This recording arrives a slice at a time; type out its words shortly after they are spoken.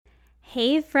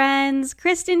Hey friends,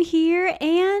 Kristen here,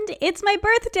 and it's my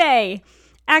birthday!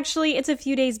 Actually, it's a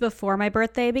few days before my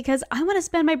birthday because I want to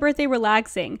spend my birthday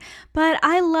relaxing, but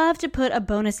I love to put a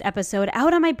bonus episode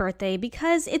out on my birthday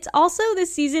because it's also the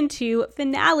season 2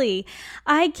 finale.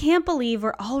 I can't believe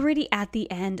we're already at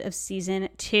the end of season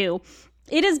 2.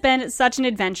 It has been such an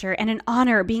adventure and an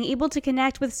honor being able to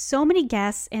connect with so many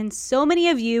guests and so many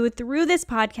of you through this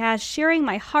podcast, sharing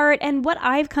my heart and what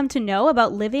I've come to know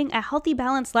about living a healthy,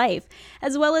 balanced life,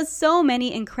 as well as so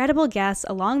many incredible guests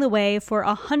along the way for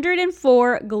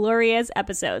 104 glorious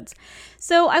episodes.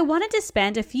 So I wanted to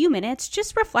spend a few minutes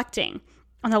just reflecting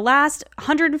on the last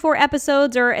 104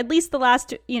 episodes, or at least the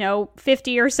last,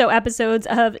 50 or so episodes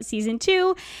of season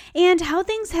 2, and how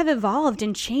things have evolved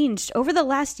and changed over the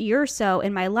last year or so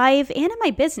in my life and in my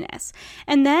business.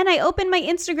 And then I opened my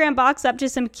Instagram box up to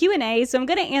some Q&A, so I'm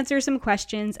going to answer some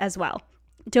questions as well.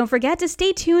 Don't forget to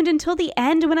stay tuned until the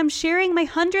end when I'm sharing my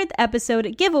 100th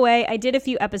episode giveaway I did a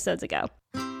few episodes ago.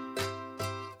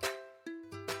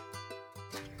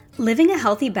 Living a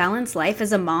healthy, balanced life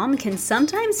as a mom can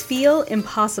sometimes feel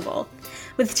impossible.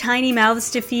 With tiny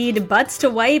mouths to feed, butts to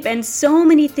wipe, and so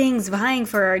many things vying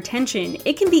for our attention,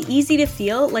 it can be easy to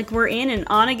feel like we're in an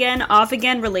on-again,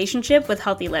 off-again relationship with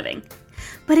healthy living.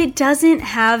 But it doesn't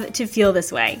have to feel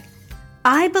this way.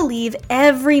 I believe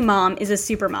every mom is a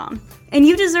super mom, and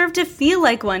you deserve to feel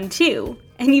like one too,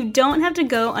 and you don't have to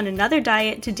go on another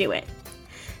diet to do it.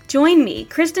 Join me,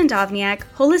 Kristen Dovniak,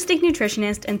 holistic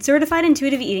nutritionist and certified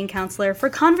intuitive eating counselor, for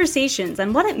conversations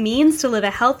on what it means to live a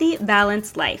healthy,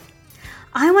 balanced life.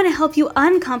 I want to help you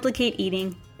uncomplicate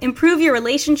eating, improve your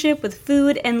relationship with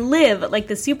food, and live like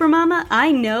the supermama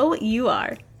I know you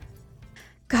are.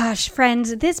 Gosh,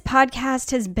 friends, this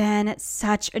podcast has been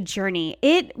such a journey.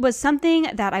 It was something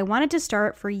that I wanted to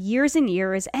start for years and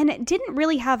years, and it didn't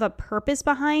really have a purpose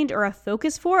behind or a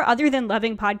focus for other than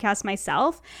loving podcasts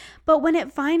myself. But when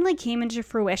it finally came into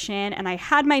fruition and I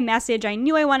had my message I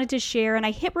knew I wanted to share, and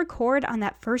I hit record on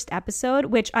that first episode,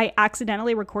 which I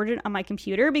accidentally recorded on my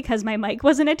computer because my mic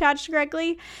wasn't attached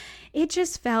correctly, it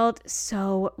just felt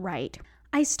so right.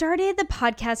 I started the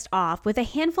podcast off with a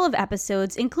handful of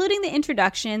episodes, including the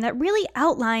introduction that really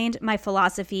outlined my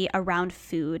philosophy around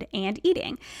food and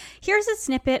eating. Here's a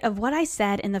snippet of what I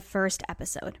said in the first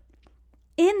episode.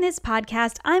 In this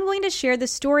podcast, I'm going to share the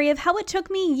story of how it took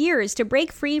me years to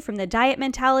break free from the diet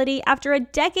mentality after a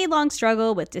decade-long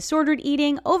struggle with disordered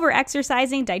eating,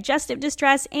 over-exercising, digestive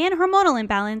distress, and hormonal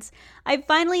imbalance. I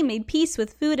finally made peace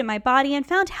with food in my body and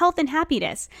found health and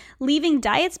happiness, leaving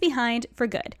diets behind for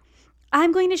good.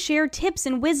 I'm going to share tips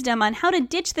and wisdom on how to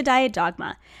ditch the diet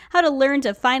dogma, how to learn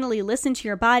to finally listen to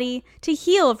your body, to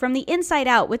heal from the inside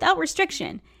out without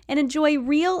restriction, and enjoy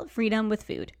real freedom with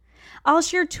food. I'll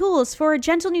share tools for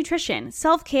gentle nutrition,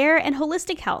 self-care, and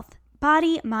holistic health,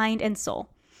 body, mind, and soul.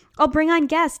 I'll bring on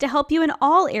guests to help you in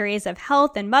all areas of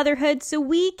health and motherhood so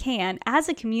we can, as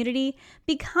a community,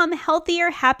 become healthier,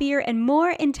 happier, and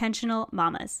more intentional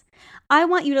mamas. I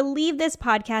want you to leave this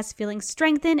podcast feeling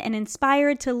strengthened and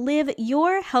inspired to live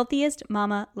your healthiest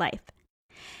mama life.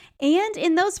 And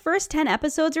in those first 10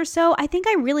 episodes or so, I think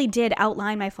I really did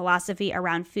outline my philosophy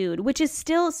around food, which is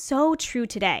still so true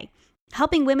today.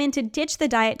 Helping women to ditch the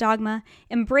diet dogma,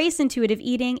 embrace intuitive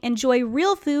eating, enjoy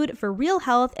real food for real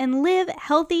health, and live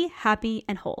healthy, happy,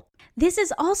 and whole. This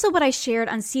is also what I shared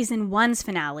on season 1's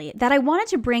finale that I wanted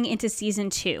to bring into season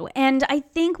 2, and I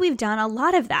think we've done a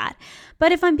lot of that.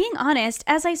 But if I'm being honest,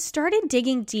 as I started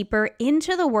digging deeper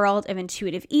into the world of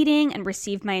intuitive eating and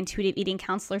received my intuitive eating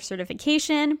counselor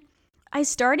certification, I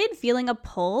started feeling a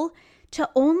pull to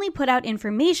only put out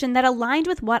information that aligned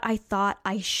with what I thought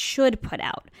I should put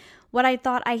out, what I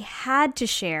thought I had to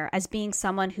share as being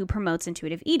someone who promotes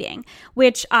intuitive eating,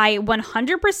 which I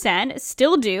 100%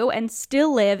 still do and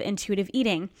still live intuitive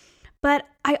eating. But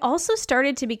I also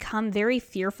started to become very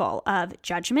fearful of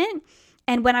judgment.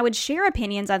 And when I would share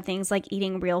opinions on things like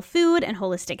eating real food and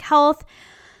holistic health,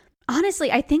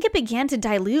 honestly, I think it began to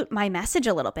dilute my message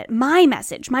a little bit. My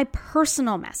message, my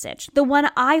personal message, the one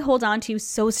I hold on to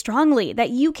so strongly,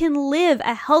 that you can live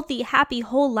a healthy, happy,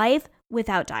 whole life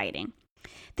without dieting.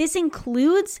 This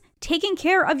includes taking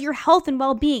care of your health and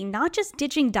well-being, not just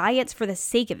ditching diets for the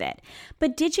sake of it,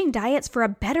 but ditching diets for a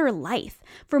better life,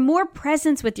 for more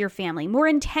presence with your family, more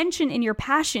intention in your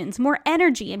passions, more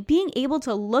energy, and being able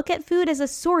to look at food as a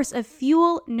source of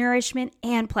fuel, nourishment,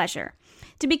 and pleasure.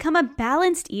 To become a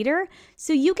balanced eater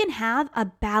so you can have a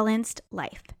balanced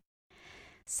life.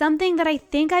 Something that I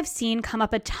think I've seen come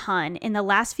up a ton in the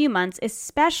last few months,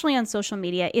 especially on social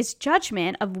media, is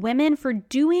judgment of women for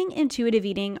doing intuitive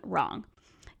eating wrong.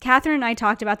 Catherine and I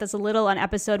talked about this a little on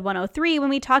episode 103 when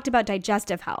we talked about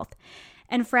digestive health.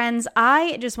 And friends,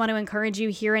 I just want to encourage you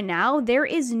here and now, there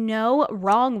is no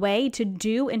wrong way to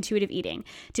do intuitive eating,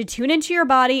 to tune into your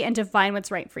body and to find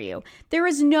what's right for you. There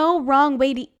is no wrong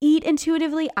way to eat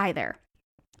intuitively either.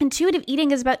 Intuitive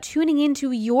eating is about tuning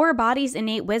into your body's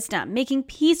innate wisdom, making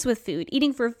peace with food,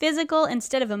 eating for physical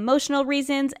instead of emotional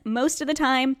reasons most of the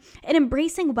time, and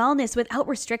embracing wellness without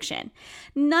restriction.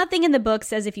 Nothing in the book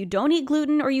says if you don't eat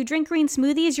gluten or you drink green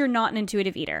smoothies, you're not an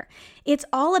intuitive eater. It's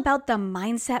all about the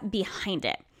mindset behind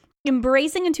it.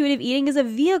 Embracing intuitive eating is a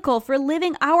vehicle for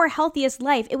living our healthiest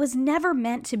life. It was never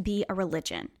meant to be a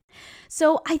religion.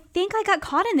 So I think I got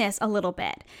caught in this a little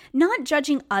bit. Not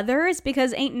judging others,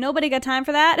 because ain't nobody got time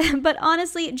for that, but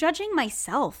honestly, judging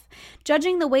myself.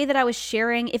 Judging the way that I was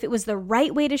sharing, if it was the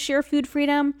right way to share food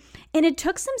freedom. And it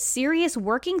took some serious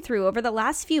working through over the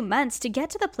last few months to get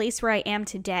to the place where I am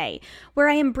today, where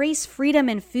I embrace freedom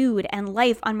in food and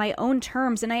life on my own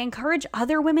terms, and I encourage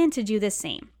other women to do the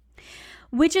same.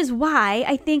 Which is why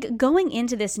I think going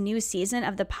into this new season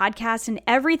of the podcast and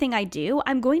everything I do,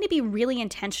 I'm going to be really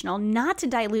intentional not to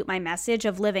dilute my message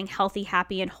of living healthy,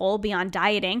 happy, and whole beyond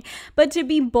dieting, but to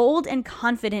be bold and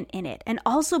confident in it, and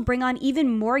also bring on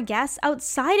even more guests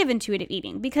outside of intuitive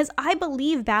eating, because I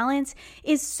believe balance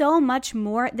is so much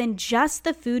more than just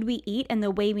the food we eat and the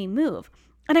way we move.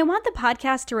 And I want the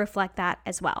podcast to reflect that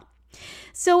as well.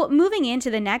 So moving into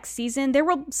the next season, there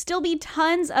will still be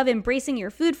tons of embracing your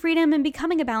food freedom and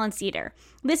becoming a balanced eater.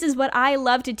 This is what I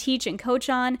love to teach and coach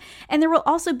on, and there will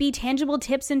also be tangible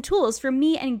tips and tools for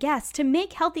me and guests to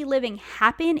make healthy living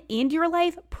happen in your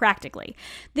life practically.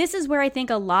 This is where I think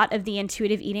a lot of the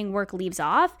intuitive eating work leaves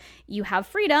off. You have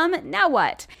freedom, now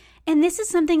what? And this is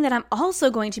something that I'm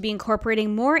also going to be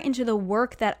incorporating more into the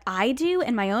work that I do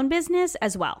in my own business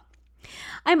as well.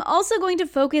 I'm also going to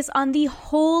focus on the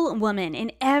whole woman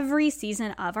in every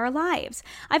season of our lives.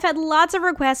 I've had lots of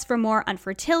requests for more on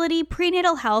fertility,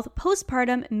 prenatal health,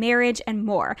 postpartum, marriage, and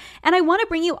more. And I want to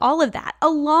bring you all of that,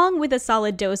 along with a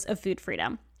solid dose of food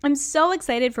freedom. I'm so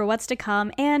excited for what's to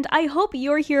come, and I hope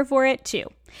you're here for it too.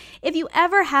 If you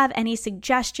ever have any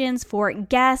suggestions for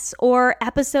guests or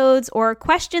episodes or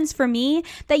questions for me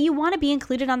that you want to be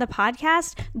included on the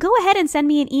podcast, go ahead and send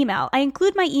me an email. I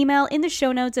include my email in the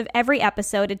show notes of every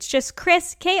episode. It's just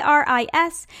Chris,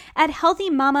 K-R-I-S, at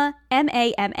healthymama,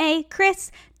 M-A-M-A,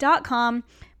 Chris.com.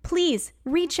 Please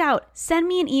reach out, send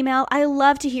me an email. I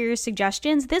love to hear your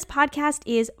suggestions. This podcast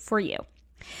is for you.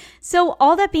 So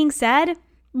all that being said,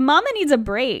 Mama needs a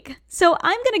break. So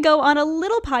I'm going to go on a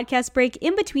little podcast break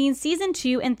in between season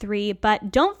 2 and 3, but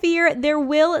don't fear, there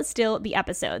will still be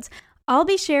episodes. I'll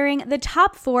be sharing the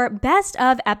top 4 best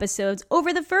of episodes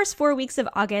over the first 4 weeks of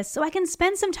August so I can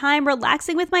spend some time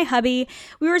relaxing with my hubby.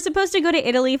 We were supposed to go to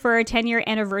Italy for our 10-year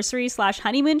anniversary /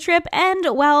 honeymoon trip, and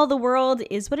well, the world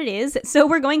is what it is, so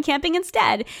we're going camping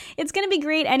instead. It's going to be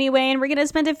great anyway, and we're going to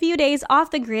spend a few days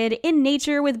off the grid in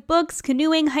nature with books,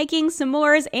 canoeing, hiking,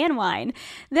 s'mores, and wine.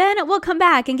 Then we'll come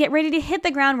back and get ready to hit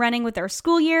the ground running with our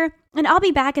school year, and I'll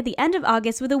be back at the end of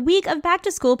August with a week of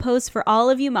back-to-school posts for all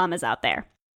of you mamas out there.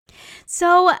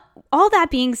 So all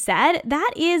that being said,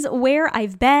 that is where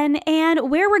I've been and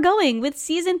where we're going with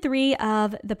season 3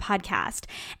 of the podcast.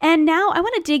 And now I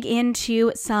want to dig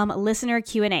into some listener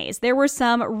Q&As. There were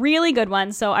some really good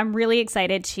ones, so I'm really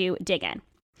excited to dig in.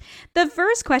 The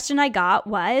first question I got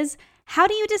was, how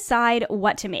do you decide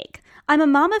what to make? I'm a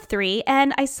mom of 3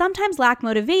 and I sometimes lack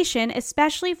motivation,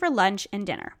 especially for lunch and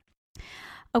dinner.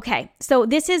 Okay, so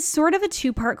this is sort of a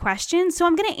 2-part question, so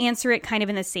I'm going to answer it kind of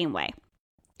in the same way.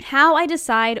 How I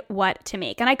decide what to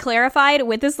make. And I clarified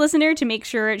with this listener to make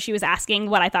sure she was asking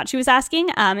what I thought she was asking,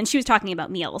 and she was talking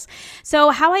about meals. So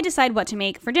how I decide what to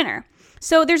make for dinner.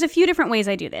 So there's a few different ways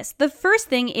I do this. The first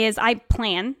thing is I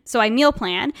plan, so I meal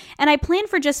plan, and I plan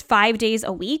for just 5 days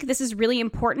a week. This is really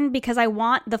important because I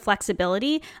want the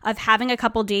flexibility of having a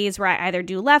couple days where I either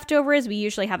do leftovers. We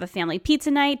usually have a family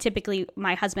pizza night. Typically,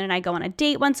 my husband and I go on a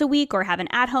date once a week or have an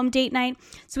at-home date night.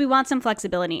 So we want some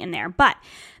flexibility in there. But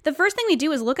the first thing we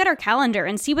do is look at our calendar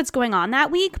and see what's going on that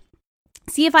week.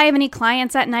 See if I have any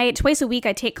clients at night. Twice a week,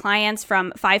 I take clients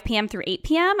from 5 p.m. through 8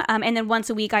 p.m. And then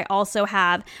once a week, I also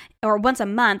have, or once a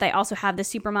month, I also have the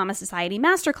Supermama Society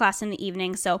Masterclass in the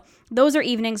evening. So those are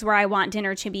evenings where I want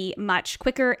dinner to be much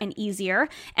quicker and easier.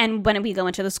 And when we go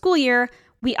into the school year,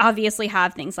 we obviously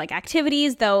have things like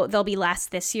activities, though they'll be less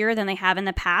this year than they have in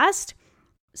the past.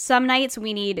 Some nights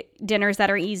we need dinners that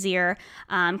are easier,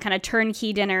 kind of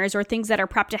turnkey dinners or things that are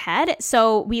prepped ahead.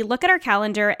 So we look at our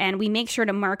calendar and we make sure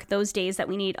to mark those days that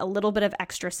we need a little bit of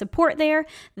extra support there.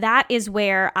 That is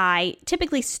where I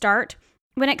typically start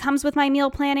when it comes with my meal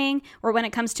planning, or when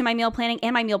it comes to my meal planning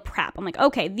and my meal prep. I'm like,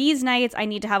 okay, these nights I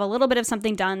need to have a little bit of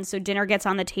something done so dinner gets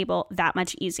on the table that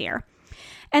much easier.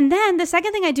 And then the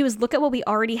second thing I do is look at what we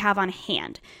already have on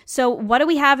hand. So what do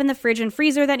we have in the fridge and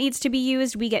freezer that needs to be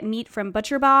used? We get meat from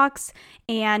Butcher Box,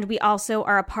 and we also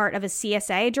are a part of a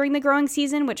CSA during the growing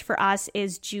season, which for us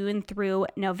is June through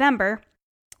November.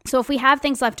 So if we have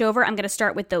things left over, I'm going to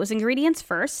start with those ingredients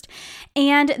first.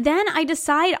 And then I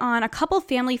decide on a couple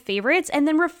family favorites and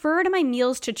then refer to my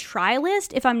meals to try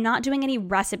list if I'm not doing any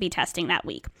recipe testing that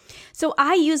week. So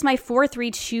I use my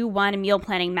 4-3-2-1 meal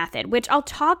planning method, which I'll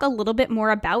talk a little bit more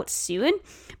about soon.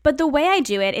 But the way I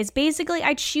do it is basically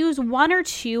I choose 1 or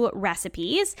 2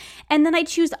 recipes, and then I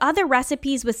choose other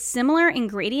recipes with similar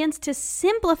ingredients to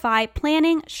simplify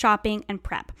planning, shopping, and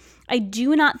prep. I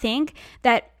do not think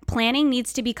that planning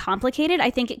needs to be complicated. I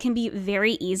think it can be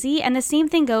very easy. And the same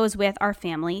thing goes with our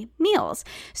family meals.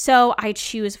 So I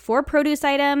choose 4 produce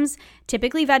items,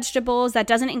 typically vegetables. That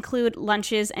doesn't include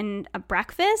lunches and a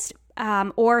breakfast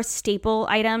or staple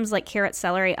items like carrot,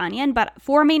 celery, onion, but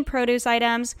 4 main produce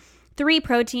items, 3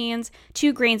 proteins,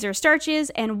 2 grains or starches,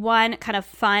 and 1 kind of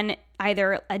fun,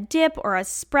 either a dip or a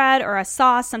spread or a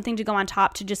sauce, something to go on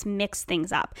top to just mix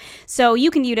things up. So you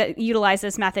can utilize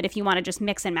this method if you want to just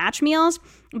mix and match meals,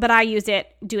 but I use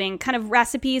it doing kind of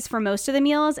recipes for most of the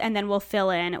meals, and then we'll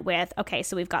fill in with, okay,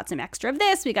 so we've got some extra of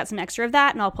this, we got some extra of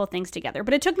that, and I'll pull things together.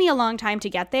 But it took me a long time to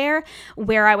get there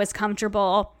where I was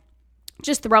comfortable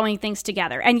just throwing things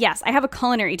together. And yes, I have a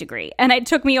culinary degree, and it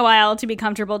took me a while to be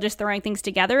comfortable just throwing things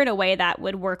together in a way that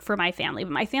would work for my family.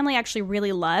 But my family actually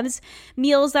really loves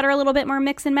meals that are a little bit more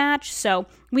mix and match. So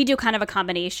we do kind of a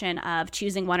combination of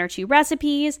choosing 1 or 2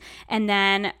 recipes, and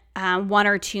then 1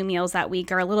 or 2 meals that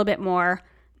week are a little bit more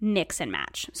mix and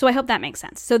match. So I hope that makes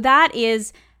sense. So that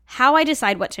is how I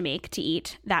decide what to make to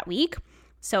eat that week.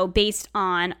 So based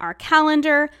on our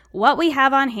calendar, what we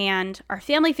have on hand, our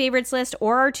family favorites list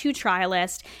or our to-try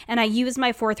list, and I use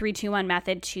my 4-3-2-1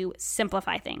 method to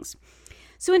simplify things.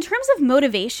 So in terms of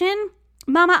motivation,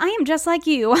 Mama, I am just like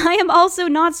you. I am also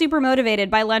not super motivated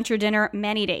by lunch or dinner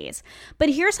many days. But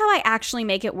here's how I actually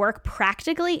make it work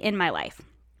practically in my life.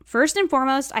 First and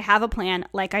foremost, I have a plan,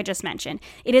 like I just mentioned.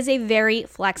 It is a very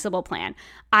flexible plan.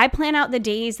 I plan out the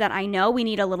days that I know we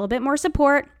need a little bit more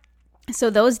support.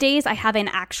 So those days I have an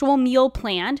actual meal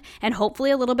planned and hopefully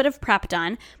a little bit of prep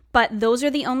done, but those are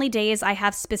the only days I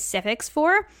have specifics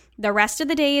for. The rest of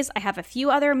the days I have a few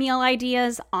other meal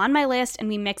ideas on my list, and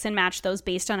we mix and match those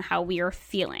based on how we are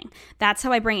feeling. That's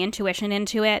how I bring intuition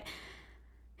into it.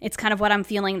 It's kind of what I'm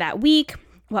feeling that week,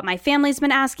 what my family's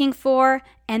been asking for,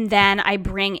 and then I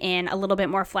bring in a little bit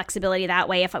more flexibility that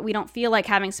way. If we don't feel like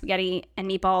having spaghetti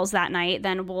and meatballs that night,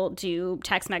 then we'll do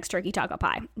Tex-Mex turkey taco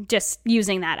pie, just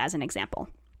using that as an example.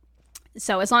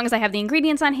 So as long as I have the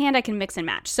ingredients on hand, I can mix and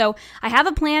match. So I have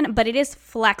a plan, but it is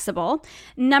flexible.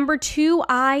 Number 2,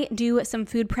 I do some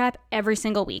food prep every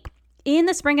single week. In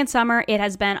the spring and summer, it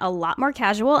has been a lot more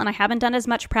casual, and I haven't done as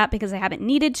much prep because I haven't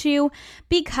needed to,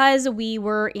 because we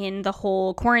were in the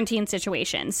whole quarantine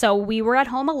situation. So we were at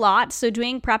home a lot, so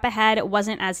doing prep ahead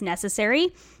wasn't as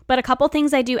necessary. But a couple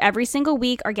things I do every single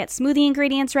week are get smoothie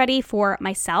ingredients ready for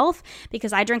myself,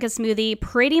 because I drink a smoothie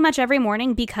pretty much every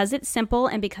morning because it's simple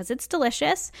and because it's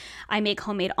delicious. I make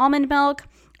homemade almond milk.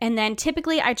 And then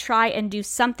typically I try and do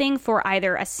something for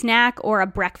either a snack or a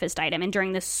breakfast item. And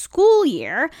during the school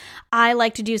year, I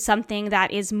like to do something that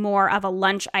is more of a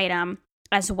lunch item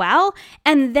as well.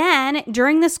 And then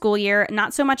during the school year,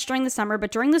 not so much during the summer,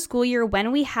 but during the school year,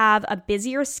 when we have a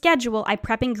busier schedule, I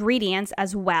prep ingredients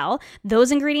as well.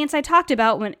 Those ingredients I talked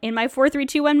about in my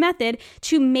 4-3-2-1 method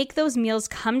to make those meals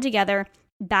come together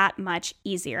that much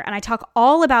easier. And I talk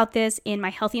all about this in my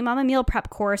Healthy Mama Meal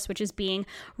Prep course, which is being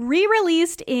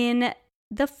re-released in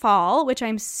the fall, which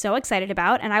I'm so excited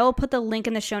about. And I will put the link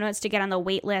in the show notes to get on the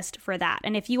wait list for that.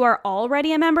 And if you are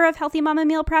already a member of Healthy Mama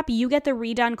Meal Prep, you get the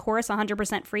redone course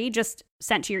 100% free, just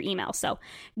sent to your email. So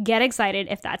get excited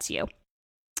if that's you.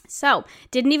 So,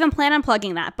 didn't even plan on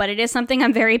plugging that, but it is something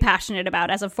I'm very passionate about.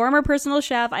 As a former personal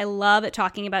chef, I love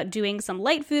talking about doing some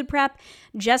light food prep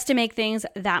just to make things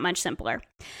that much simpler.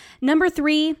 Number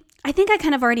 3, I think I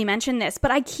kind of already mentioned this,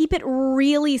 but I keep it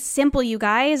really simple, you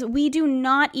guys. We do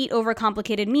not eat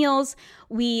overcomplicated meals.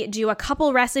 We do a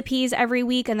couple recipes every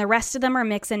week, and the rest of them are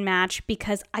mix and match,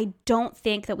 because I don't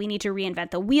think that we need to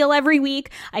reinvent the wheel every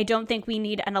week. I don't think we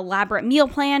need an elaborate meal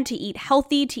plan to eat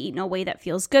healthy, to eat in a way that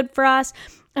feels good for us.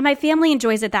 And my family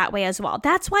enjoys it that way as well.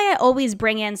 That's why I always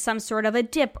bring in some sort of a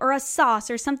dip or a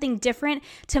sauce or something different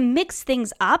to mix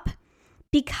things up,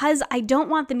 because I don't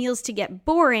want the meals to get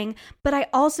boring, but I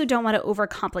also don't want to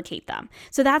overcomplicate them.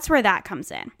 So that's where that comes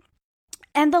in.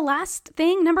 And the last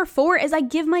thing, number 4, is I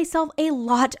give myself a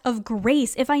lot of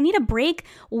grace. If I need a break,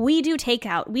 we do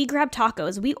takeout. We grab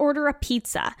tacos. We order a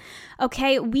pizza.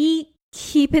 Okay, we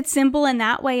keep it simple in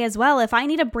that way as well. If I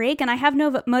need a break and I have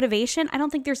no motivation, I don't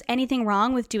think there's anything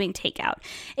wrong with doing takeout.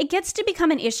 It gets to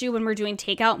become an issue when we're doing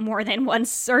takeout more than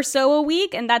once or so a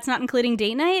week, and that's not including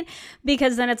date night,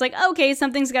 because then it's like, okay,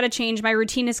 something's got to change. My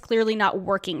routine is clearly not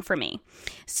working for me.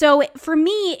 So for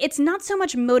me, it's not so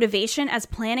much motivation as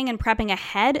planning and prepping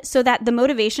ahead so that the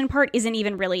motivation part isn't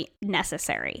even really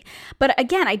necessary. But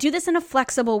again, I do this in a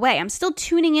flexible way. I'm still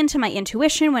tuning into my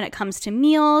intuition when it comes to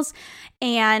meals.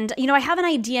 And, I have an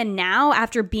idea now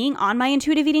after being on my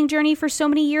intuitive eating journey for so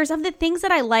many years of the things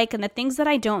that I like and the things that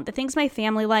I don't, the things my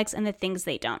family likes and the things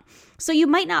they don't. So you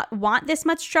might not want this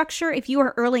much structure if you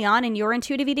are early on in your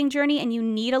intuitive eating journey and you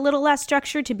need a little less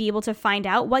structure to be able to find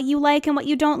out what you like and what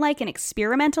you don't like and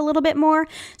experiment a little bit more.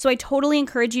 So I totally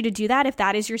encourage you to do that if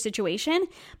that is your situation.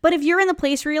 But if you're in the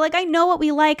place where you're like, I know what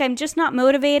we like, I'm just not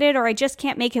motivated, or I just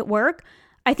can't make it work,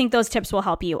 I think those tips will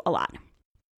help you a lot.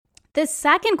 The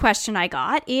second question I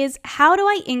got is, how do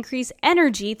I increase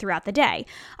energy throughout the day?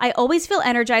 I always feel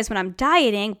energized when I'm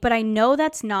dieting, but I know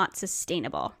that's not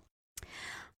sustainable.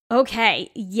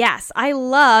 Okay, yes, I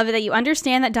love that you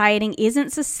understand that dieting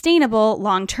isn't sustainable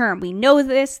long term. We know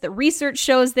this, the research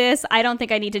shows this. I don't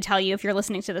think I need to tell you if you're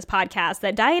listening to this podcast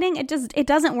that dieting, it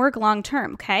doesn't work long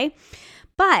term, okay?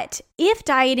 But if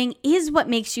dieting is what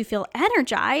makes you feel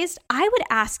energized, I would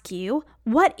ask you,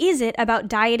 what is it about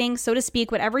dieting, so to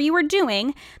speak, whatever you are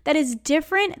doing, that is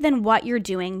different than what you're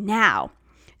doing now?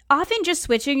 Often just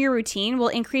switching your routine will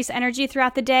increase energy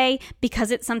throughout the day because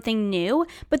it's something new,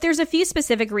 but there's a few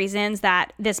specific reasons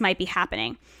that this might be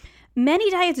happening.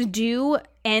 Many diets do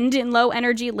end in low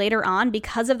energy later on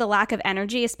because of the lack of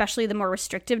energy, especially the more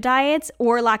restrictive diets,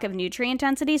 or lack of nutrient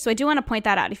density. So I do want to point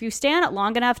that out. If you stay on it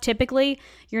long enough, typically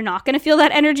you're not going to feel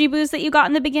that energy boost that you got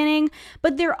in the beginning.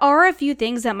 But there are a few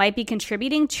things that might be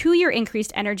contributing to your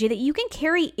increased energy that you can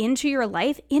carry into your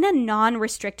life in a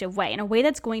non-restrictive way, in a way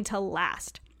that's going to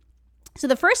last. So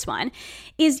the first one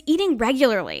is eating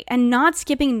regularly and not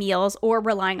skipping meals or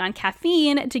relying on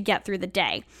caffeine to get through the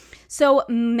day. So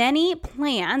many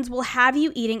plans will have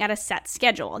you eating at a set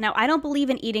schedule. Now, I don't believe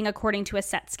in eating according to a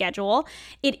set schedule.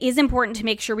 It is important to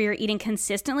make sure we are eating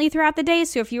consistently throughout the day.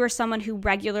 So if you are someone who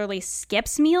regularly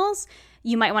skips meals,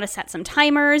 you might want to set some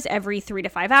timers every 3 to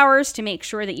 5 hours to make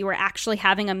sure that you are actually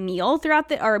having a meal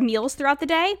meals throughout the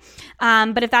day.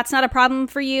 But if that's not a problem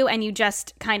for you and you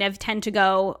just kind of tend to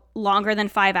go longer than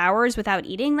 5 hours without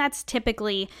eating, that's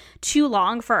typically too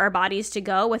long for our bodies to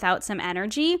go without some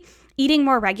energy. Eating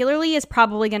more regularly is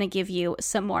probably going to give you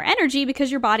some more energy because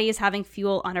your body is having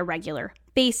fuel on a regular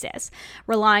basis.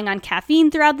 Relying on caffeine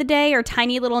throughout the day or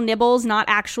tiny little nibbles, not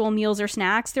actual meals or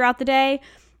snacks throughout the day,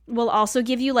 will also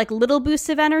give you like little boosts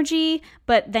of energy,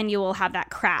 but then you will have that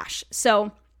crash.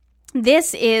 So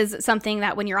this is something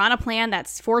that when you're on a plan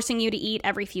that's forcing you to eat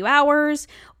every few hours,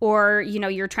 or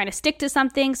you're trying to stick to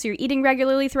something, so you're eating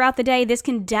regularly throughout the day, this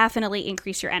can definitely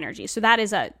increase your energy. So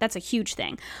that's a huge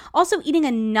thing. Also, eating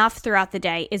enough throughout the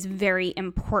day is very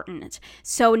important.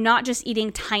 So not just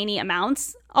eating tiny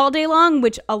amounts all day long,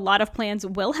 which a lot of plans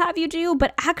will have you do,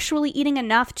 but actually eating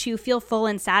enough to feel full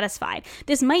and satisfied.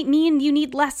 This might mean you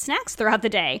need less snacks throughout the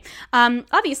day.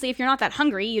 Obviously, if you're not that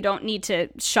hungry, you don't need to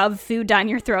shove food down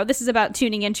your throat. This is about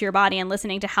tuning into your body and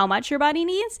listening to how much your body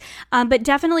needs, but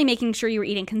definitely making sure you're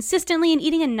eating consistently and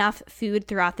eating enough food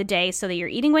throughout the day so that you're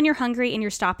eating when you're hungry and you're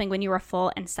stopping when you are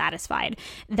full and satisfied.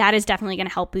 That is definitely going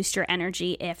to help boost your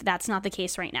energy if that's not the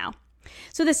case right now.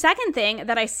 So the second thing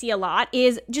that I see a lot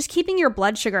is just keeping your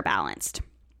blood sugar balanced.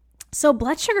 So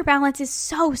blood sugar balance is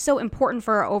so important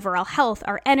for our overall health,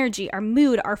 our energy, our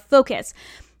mood, our focus.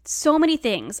 So many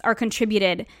things are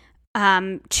contributed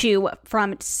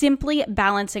from simply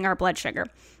balancing our blood sugar.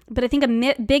 But I think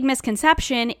a big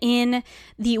misconception in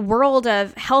the world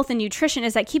of health and nutrition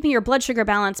is that keeping your blood sugar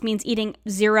balance means eating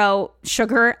zero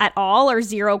sugar at all or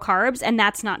zero carbs, and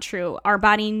that's not true. Our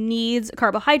body needs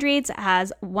carbohydrates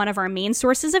as one of our main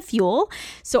sources of fuel.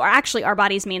 So actually our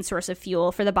body's main source of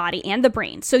fuel for the body and the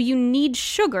brain. So you need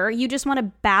sugar. You just want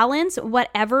to balance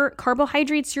whatever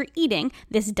carbohydrates you're eating.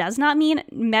 This does not mean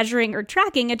measuring or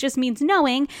tracking. It just means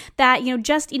knowing that,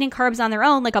 just eating carbs on their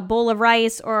own, like a bowl of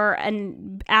rice or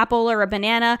an apple or a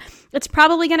banana, it's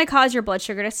probably going to cause your blood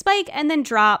sugar to spike and then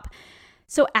drop.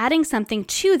 So adding something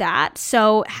to that,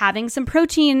 so having some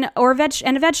protein or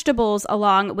vegetables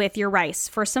along with your rice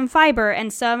for some fiber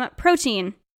and some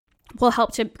protein will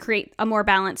help to create a more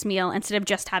balanced meal instead of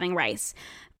just having rice.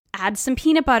 add some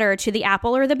peanut butter to the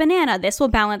apple or the banana. This will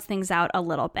balance things out a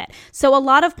little bit. So a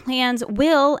lot of plans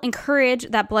will encourage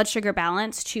that blood sugar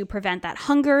balance to prevent that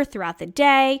hunger throughout the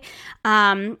day.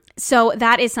 So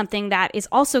that is something that is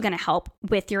also going to help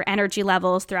with your energy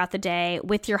levels throughout the day,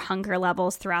 with your hunger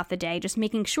levels throughout the day, just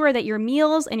making sure that your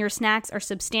meals and your snacks are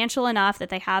substantial enough that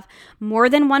they have more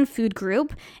than one food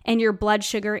group and your blood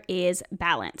sugar is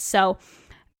balanced. So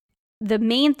the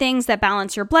main things that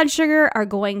balance your blood sugar are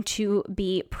going to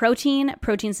be protein.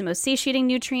 Protein's the most satiating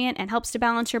nutrient and helps to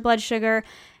balance your blood sugar.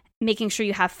 Making sure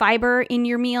you have fiber in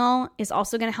your meal is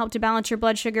also going to help to balance your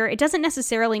blood sugar. It doesn't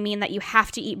necessarily mean that you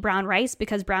have to eat brown rice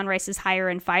because brown rice is higher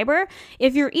in fiber.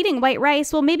 If you're eating white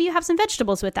rice, well, maybe you have some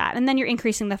vegetables with that, and then you're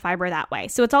increasing the fiber that way.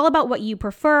 So it's all about what you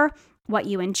prefer, what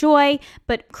you enjoy,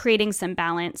 but creating some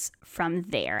balance from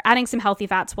there. Adding some healthy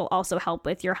fats will also help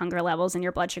with your hunger levels and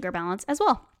your blood sugar balance as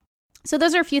well. So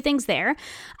those are a few things there.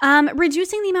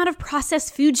 Reducing the amount of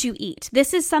processed foods you eat.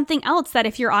 This is something else that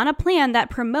if you're on a plan that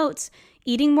promotes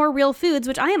eating more real foods,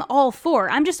 which I am all for.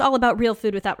 I'm just all about real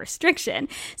food without restriction.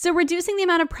 So reducing the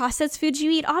amount of processed foods you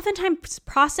eat. Oftentimes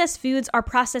processed foods are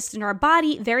processed in our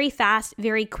body very fast,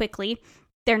 very quickly.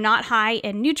 They're not high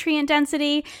in nutrient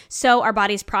density, so our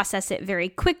bodies process it very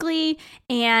quickly,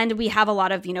 and we have a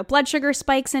lot of, blood sugar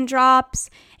spikes and drops,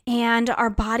 and our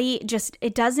body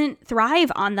it doesn't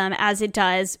thrive on them as it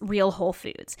does real whole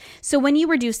foods. So when you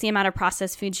reduce the amount of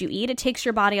processed foods you eat, it takes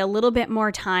your body a little bit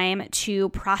more time to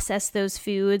process those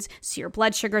foods, so your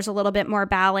blood sugar is a little bit more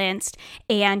balanced,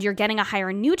 and you're getting a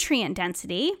higher nutrient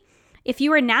density. If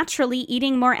you are naturally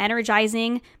eating more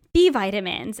energizing B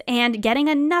vitamins and getting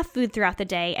enough food throughout the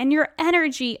day, and your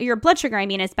blood sugar,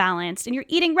 is balanced, and you're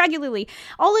eating regularly,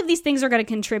 all of these things are going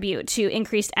to contribute to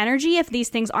increased energy if these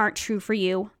things aren't true for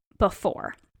you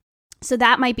before. So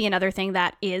that might be another thing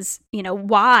that is,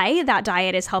 why that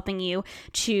diet is helping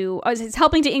it's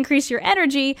helping to increase your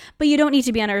energy, but you don't need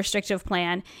to be on a restrictive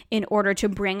plan in order to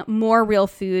bring more real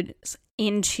foods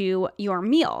into your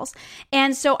meals.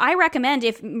 And so I recommend,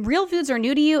 if real foods are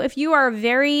new to you, if you are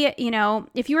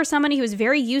if you are somebody who is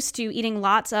very used to eating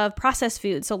lots of processed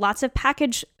foods, so lots of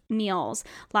packaged meals,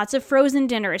 lots of frozen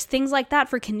dinners, things like that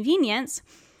for convenience,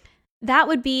 that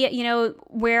would be,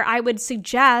 where I would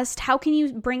suggest, how can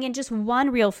you bring in just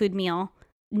one real food meal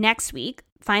next week?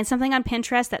 Find something on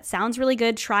Pinterest that sounds really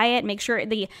good. Try it. Make sure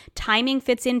the timing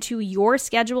fits into your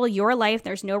schedule, your life.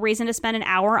 There's no reason to spend an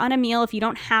hour on a meal if you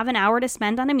don't have an hour to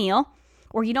spend on a meal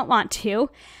or you don't want to.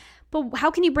 But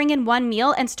how can you bring in one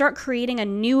meal and start creating a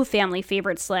new family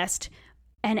favorites list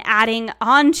and adding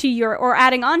onto your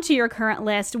current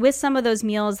list with some of those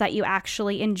meals that you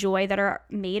actually enjoy that are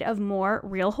made of more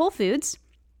real whole foods?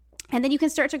 And then you can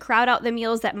start to crowd out the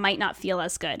meals that might not feel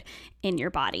as good in your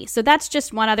body. So that's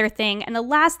just one other thing. And the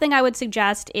last thing I would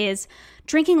suggest is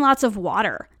drinking lots of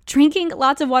water. Drinking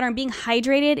lots of water and being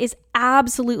hydrated is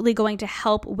absolutely going to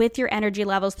help with your energy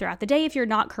levels throughout the day if you're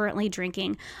not currently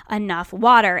drinking enough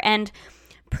water. And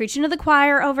preaching to the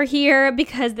choir over here,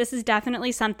 because this is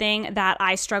definitely something that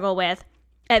I struggle with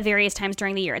at various times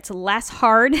during the year. It's less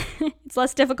hard, it's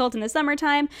less difficult in the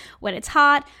summertime when it's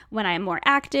hot, when I am more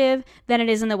active than it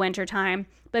is in the wintertime.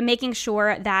 But making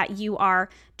sure that you are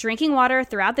drinking water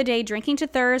throughout the day, drinking to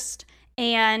thirst,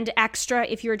 and extra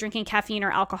if you're drinking caffeine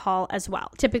or alcohol as well.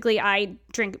 Typically,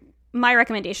 my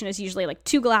recommendation is usually like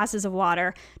 2 glasses of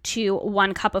water to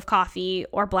 1 cup of coffee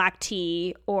or black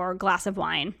tea or glass of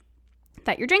wine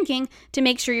that you're drinking to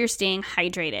make sure you're staying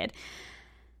hydrated,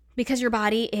 because your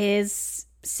body is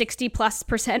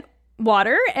 60+%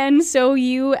 water, and so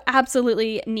you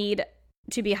absolutely need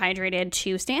to be hydrated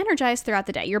to stay energized throughout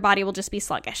the day. Your body will just be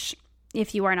sluggish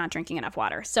if you are not drinking enough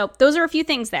water. So those are a few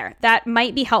things there that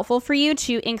might be helpful for you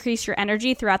to increase your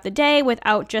energy throughout the day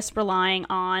without just relying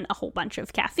on a whole bunch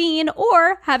of caffeine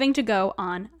or having to go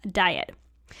on a diet.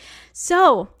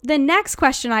 So the next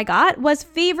question I got was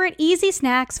favorite easy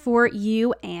snacks for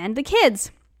you and the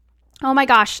kids. Oh my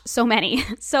gosh, so many.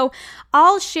 So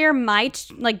I'll share my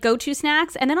go-to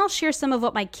snacks, and then I'll share some of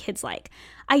what my kids like.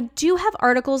 I do have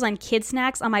articles on kid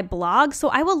snacks on my blog, so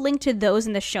I will link to those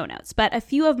in the show notes. But a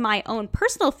few of my own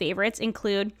personal favorites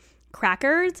include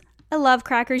crackers. I love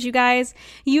crackers, you guys.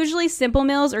 Usually Simple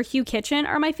Mills or Hugh Kitchen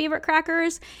are my favorite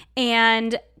crackers,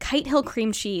 and Kite Hill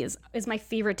cream cheese is my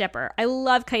favorite dipper. I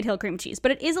love Kite Hill cream cheese,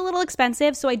 but it is a little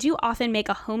expensive, so I do often make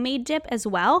a homemade dip as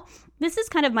well. This is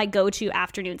kind of my go-to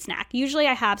afternoon snack. Usually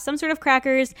I have some sort of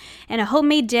crackers and a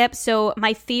homemade dip, so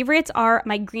my favorites are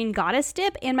my Green Goddess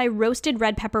dip and my roasted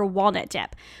red pepper walnut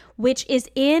dip, which is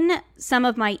in some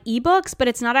of my ebooks, but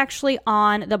it's not actually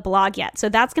on the blog yet. So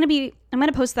I'm going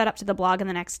to post that up to the blog in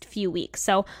the next few weeks.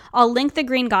 So I'll link the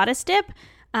Green Goddess dip,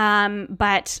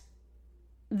 but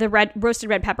the roasted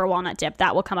red pepper walnut dip.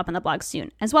 That will come up on the blog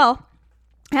soon as well.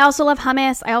 I also love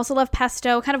hummus. I also love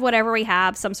pesto, kind of whatever we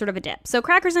have, some sort of a dip. So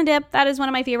crackers and dip, that is one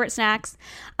of my favorite snacks.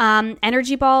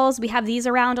 Energy balls, we have these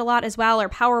around a lot as well, or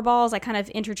power balls. I kind of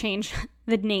interchange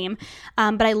the name.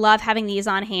 But I love having these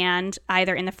on hand,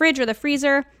 either in the fridge or the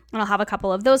freezer. And I'll have a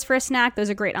couple of those for a snack. Those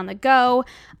are great on the go.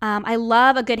 I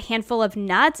love a good handful of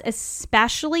nuts,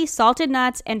 especially salted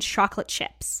nuts and chocolate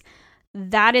chips.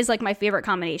 That is like my favorite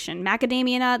combination.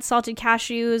 Macadamia nuts, salted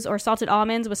cashews, or salted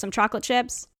almonds with some chocolate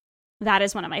chips. That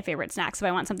is one of my favorite snacks if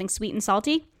I want something sweet and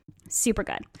salty. Super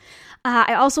good.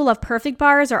 I also love Perfect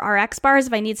Bars or RX bars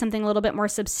if I need something a little bit more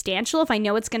substantial. If I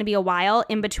know it's going to be a while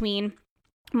in between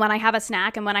when I have a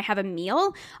snack and when I have a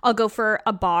meal, I'll go for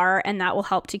a bar, and that will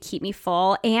help to keep me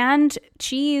full. And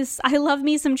cheese. I love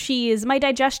me some cheese. My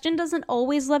digestion doesn't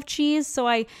always love cheese, so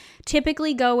I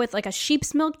typically go with like a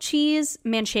sheep's milk cheese.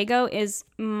 Manchego is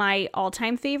my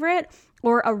all-time favorite,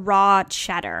 or a raw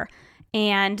cheddar.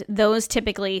 And those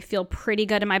typically feel pretty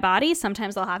good in my body.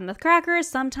 Sometimes I'll have them with crackers.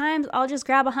 Sometimes I'll just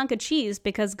grab a hunk of cheese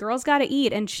because girls got to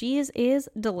eat, and cheese is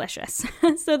delicious.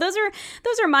 So those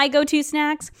are my go-to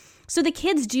snacks. So the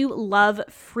kids do love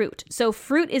fruit. So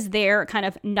fruit is their kind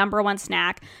of number one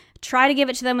snack. Try to give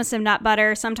it to them with some nut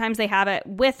butter. Sometimes they have it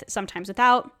with, sometimes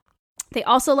without. They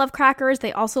also love crackers.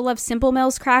 They also love Simple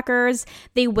Mills crackers.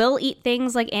 They will eat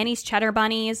things like Annie's Cheddar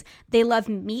Bunnies. They love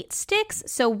meat sticks.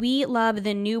 So we love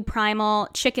the new Primal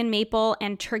chicken maple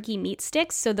and turkey meat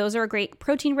sticks. So those are great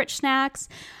protein-rich snacks.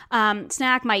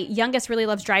 My youngest really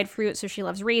loves dried fruit, so she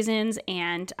loves raisins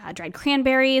and dried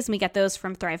cranberries. We get those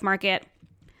from Thrive Market.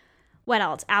 What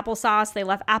else? Applesauce. They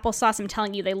love applesauce. I'm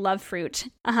telling you, they love fruit.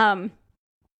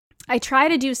 I try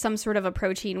to do some sort of a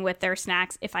protein with their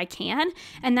snacks if I can,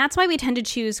 and that's why we tend to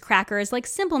choose crackers like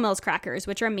Simple Mills crackers,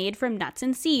 which are made from nuts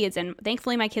and seeds, and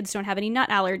thankfully my kids don't have any nut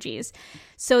allergies.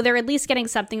 So they're at least getting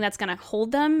something that's going to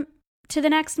hold them to the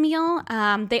next meal.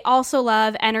 They also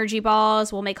love energy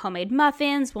balls. We'll make homemade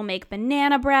muffins. We'll make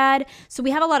banana bread. So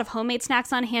we have a lot of homemade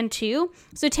snacks on hand too.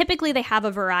 So typically they have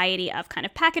a variety of kind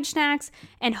of packaged snacks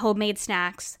and homemade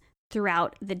snacks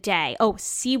throughout the day. Oh,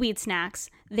 seaweed snacks.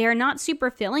 They're not super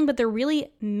filling, but they're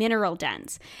really mineral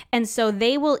dense. And so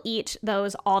they will eat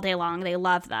those all day long. They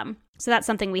love them. So that's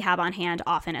something we have on hand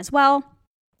often as well.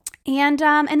 And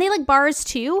they like bars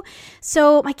too.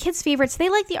 So my kids' favorites, they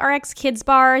like the RX Kids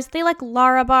bars. They like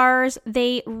Lara bars.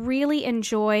 They really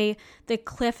enjoy the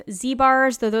Cliff Z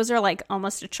bars, though those are like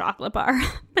almost a chocolate bar,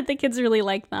 but the kids really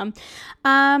like them.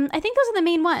 I think those are the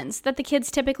main ones that the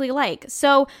kids typically like.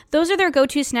 So those are their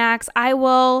go-to snacks. I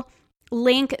will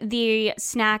link the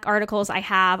snack articles I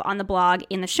have on the blog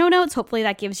in the show notes. Hopefully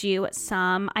that gives you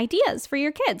some ideas for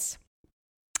your kids.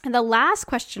 And the last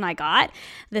question I got,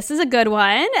 this is a good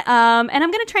one, and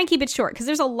I'm going to try and keep it short because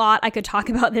there's a lot I could talk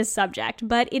about this subject,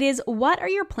 but it is, what are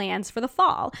your plans for the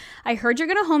fall? I heard you're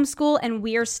going to homeschool, and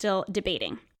we are still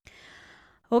debating.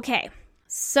 Okay,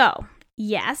 so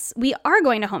yes, we are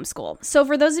going to homeschool. So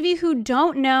for those of you who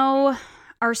don't know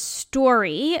our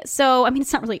story, so I mean,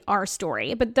 it's not really our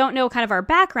story, but don't know kind of our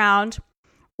background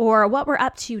or what we're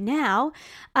up to now,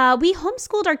 we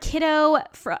homeschooled our kiddo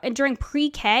during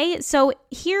pre-K. So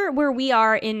here where we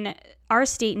are in our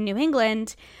state in New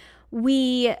England,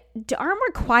 we aren't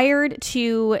required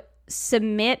to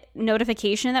submit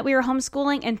notification that we were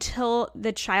homeschooling until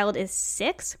the child is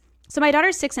 6. So my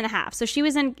daughter's 6.5. So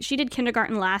she did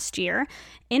kindergarten last year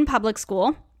in public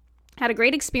school. Had a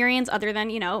great experience other than,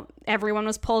 everyone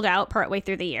was pulled out partway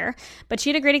through the year. But she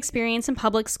had a great experience in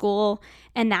public school,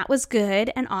 and that was good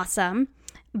and awesome.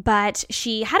 But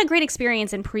she had a great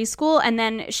experience in preschool, and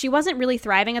then she wasn't really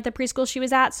thriving at the preschool she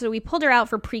was at, so we pulled her out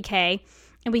for pre-K,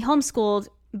 and we homeschooled.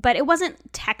 But it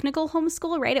wasn't technical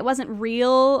homeschool, right? It wasn't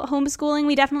real homeschooling.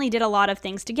 We definitely did a lot of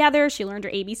things together. She learned her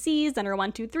ABCs and her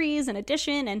 1, 2, 3s and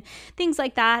addition and things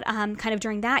like that kind of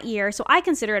during that year. So I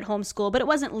consider it homeschool, but it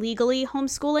wasn't legally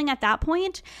homeschooling at that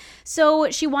point.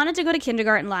 So she wanted to go to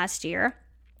kindergarten last year.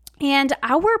 And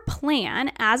our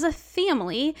plan as a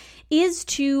family is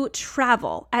to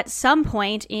travel at some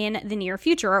point in the near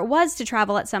future, or it was to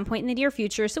travel at some point in the near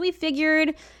future. So we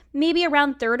figured maybe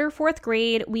around 3rd or 4th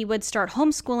grade, we would start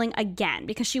homeschooling again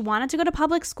because she wanted to go to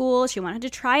public school. She wanted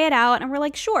to try it out. And we're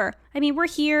like, sure. I mean, we're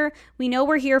here. We know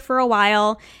we're here for a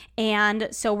while. And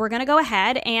so we're going to go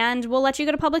ahead and we'll let you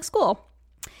go to public school.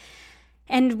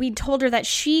 And we told her that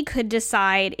she could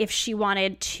decide if she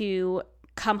wanted to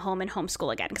come home and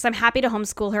homeschool again, because I'm happy to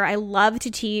homeschool her. I love to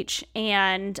teach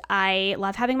and I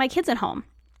love having my kids at home.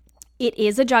 It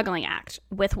is a juggling act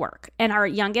with work, and our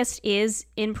youngest is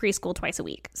in preschool twice a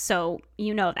week. So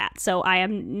you know that. So I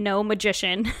am no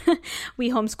magician. We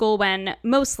homeschool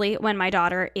mostly when my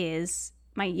daughter is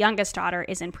my youngest daughter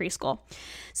is in preschool.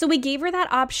 So we gave her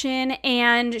that option,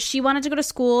 and she wanted to go to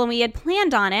school, and we had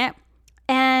planned on it.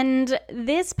 And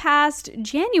this past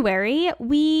January,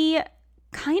 we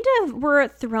kind of were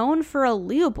thrown for a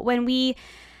loop when we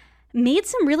made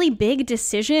some really big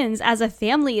decisions as a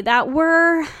family that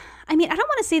were, I don't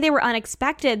want to say they were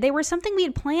unexpected. They were something we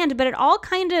had planned, but it all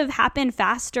kind of happened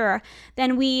faster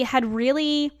than we had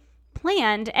really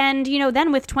planned. And,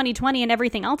 then with 2020 and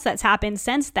everything else that's happened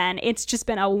since then, it's just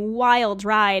been a wild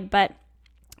ride. But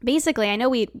basically, I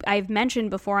know I've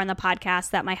mentioned before on the podcast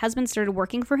that my husband started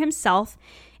working for himself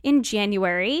in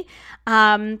January.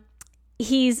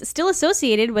 He's still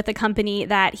associated with a company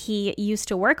that he used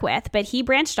to work with, but he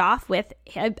branched off with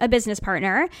a business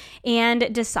partner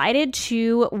and decided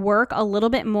to work a little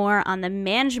bit more on the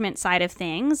management side of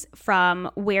things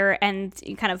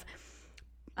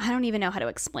I don't even know how to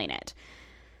explain it,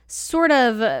 sort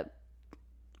of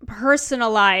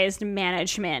personalized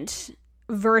management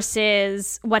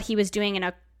versus what he was doing in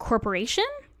a corporation.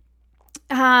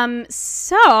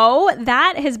 So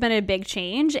that has been a big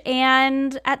change.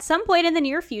 And at some point in the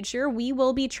near future, we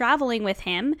will be traveling with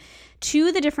him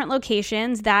to the different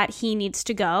locations that he needs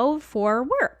to go for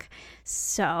work.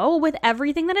 So with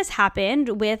everything that has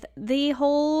happened with the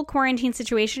whole quarantine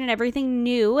situation and everything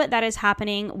new that is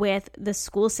happening with the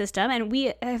school system, and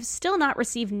we have still not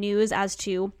received news as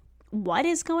to what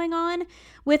is going on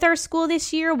with our school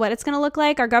this year, what it's going to look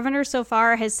like. Our governor so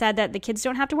far has said that the kids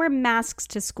don't have to wear masks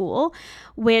to school,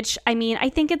 which, I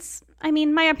think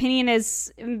my opinion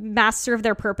is masks serve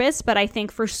their purpose, but I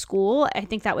think for school, I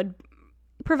think that would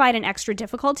provide an extra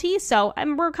difficulty. So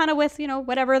we're kind of with,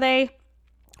 whatever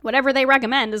they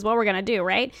recommend is what we're going to do,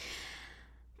 right?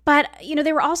 But,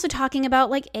 they were also talking about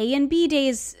like A and B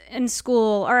days in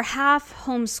school, or half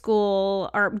homeschool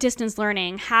or distance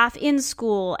learning, half in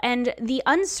school. And the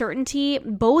uncertainty,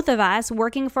 both of us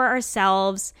working for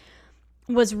ourselves,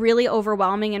 was really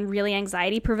overwhelming and really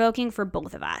anxiety provoking for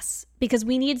both of us, because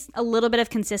we need a little bit of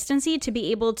consistency to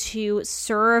be able to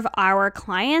serve our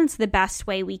clients the best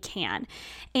way we can.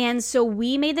 And so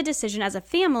we made the decision as a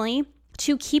family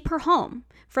to keep her home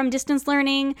from distance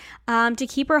learning, to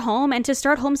keep her home and to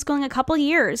start homeschooling a couple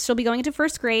years. She'll be going into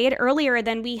first grade earlier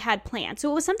than we had planned.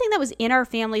 So it was something that was in our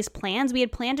family's plans. We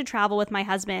had planned to travel with my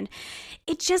husband.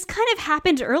 It just kind of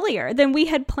happened earlier than we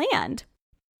had planned.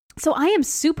 So I am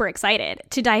super excited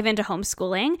to dive into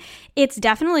homeschooling. It's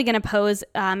definitely going to pose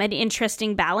an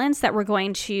interesting balance that we're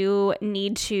going to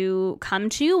need to come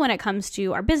to when it comes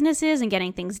to our businesses and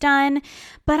getting things done.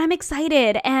 But I'm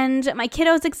excited, and my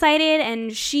kiddo's excited,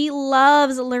 and she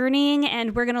loves learning,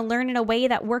 and we're going to learn in a way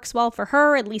that works well for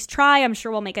her, at least try. I'm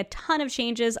sure we'll make a ton of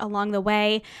changes along the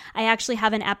way. I actually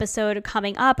have an episode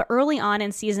coming up early on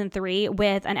in season 3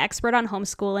 with an expert on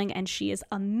homeschooling, and she is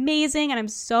amazing, and I'm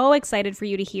so excited for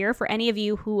you to hear. For any of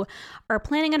you who are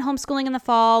planning on homeschooling in the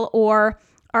fall, or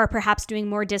are perhaps doing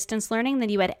more distance learning than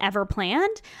you had ever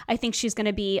planned, I think she's going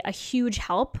to be a huge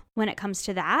help when it comes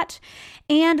to that.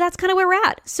 And that's kind of where we're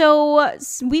at. So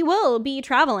we will be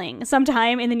traveling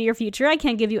sometime in the near future. I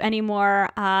can't give you any more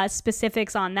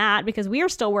specifics on that because we are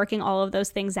still working all of those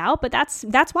things out, but that's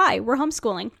why we're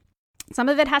homeschooling. Some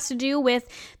of it has to do with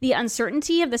the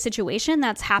uncertainty of the situation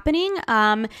that's happening,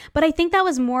 but I think that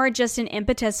was more just an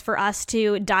impetus for us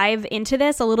to dive into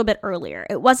this a little bit earlier.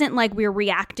 It wasn't like we were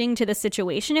reacting to the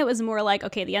situation. It was more like,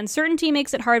 okay, the uncertainty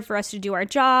makes it hard for us to do our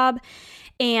job,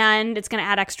 and it's going to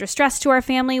add extra stress to our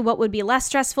family. What would be less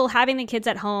stressful? Having the kids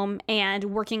at home and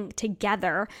working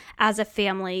together as a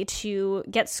family to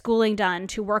get schooling done,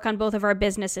 to work on both of our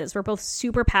businesses. We're both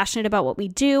super passionate about what we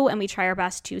do, and we try our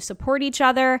best to support each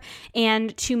other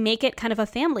and to make it kind of a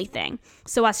family thing.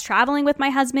 So us traveling with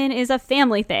my husband is a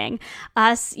family thing.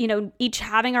 Us, each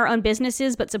having our own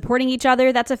businesses but supporting each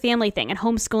other, that's a family thing. And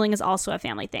homeschooling is also a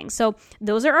family thing. So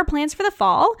those are our plans for the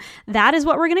fall. That is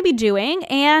what we're going to be doing.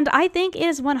 And I think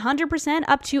it is 100%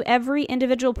 up to every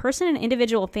individual person and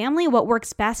individual family what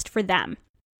works best for them.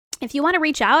 If you want to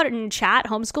reach out and chat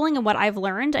homeschooling and what I've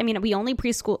learned, we only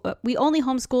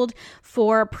homeschooled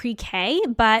for pre-K,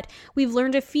 but we've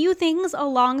learned a few things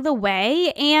along the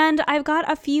way, and I've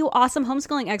got a few awesome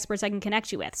homeschooling experts I can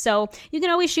connect you with. So you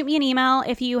can always shoot me an email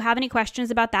if you have any questions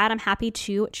about that. I'm happy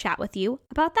to chat with you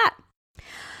about that.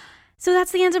 So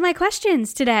that's the end of my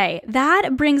questions today.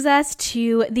 That brings us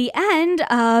to the end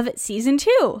of season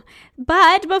 2.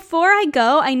 But before I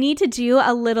go, I need to do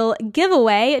a little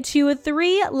giveaway to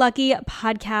 3 lucky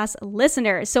podcast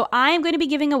listeners. So I'm going to be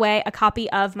giving away a copy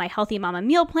of my Healthy Mama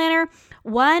Meal Planner,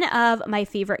 one of my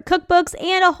favorite cookbooks,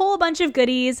 and a whole bunch of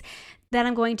goodies that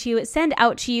I'm going to send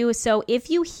out to you. So if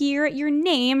you hear your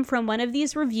name from one of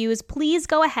these reviews, please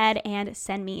go ahead and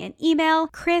send me an email.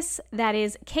 Chris, that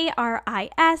is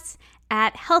Kris,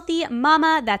 at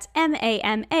healthymama, that's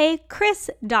MAMA,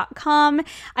 Chris.com.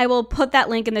 I will put that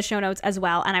link in the show notes as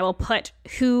well, and I will put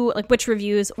which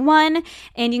reviews won,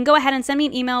 and you can go ahead and send me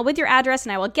an email with your address,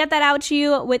 and I will get that out to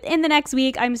you within the next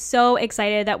week. I'm so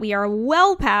excited that we are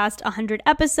well past 100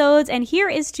 episodes, and here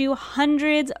is to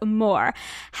hundreds more.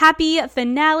 Happy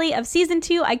finale of season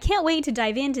 2. I can't wait to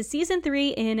dive into season 3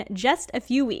 in just a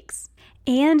few weeks.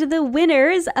 And the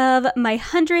winners of my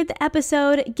 100th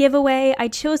episode giveaway, I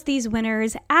chose these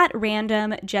winners at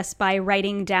random just by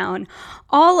writing down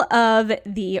all of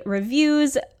the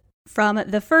reviews from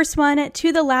the first one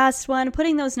to the last one,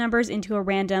 putting those numbers into a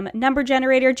random number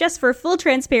generator just for full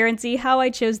transparency how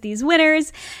I chose these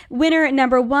winners. Winner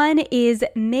number 1 is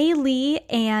Mei Lee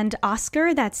and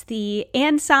Oscar, that's the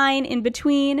and sign in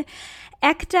between.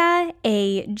 Ekta,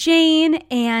 A. Jane,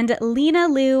 and Lena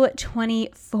Lou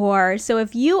 24. So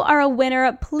if you are a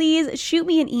winner, please shoot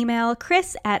me an email,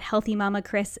 Chris at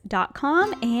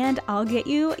healthymamachris.com, and I'll get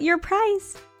you your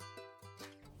prize.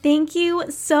 Thank you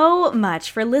so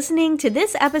much for listening to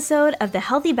this episode of the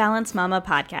Healthy Balanced Mama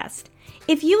podcast.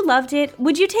 If you loved it,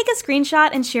 would you take a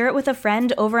screenshot and share it with a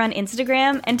friend over on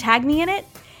Instagram and tag me in it?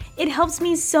 It helps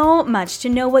me so much to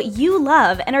know what you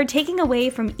love and are taking away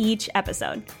from each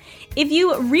episode. If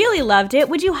you really loved it,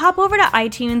 would you hop over to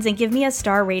iTunes and give me a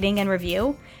star rating and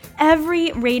review?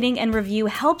 Every rating and review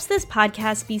helps this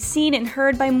podcast be seen and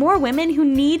heard by more women who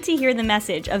need to hear the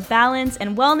message of balance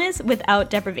and wellness without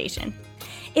deprivation.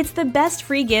 It's the best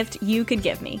free gift you could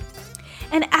give me.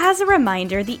 And as a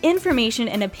reminder, the information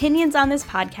and opinions on this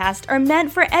podcast are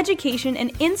meant for education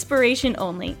and inspiration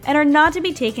only and are not to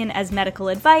be taken as medical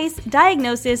advice,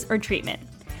 diagnosis, or treatment.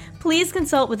 Please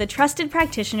consult with a trusted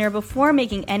practitioner before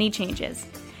making any changes.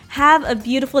 Have a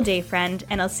beautiful day, friend,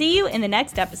 and I'll see you in the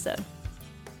next episode.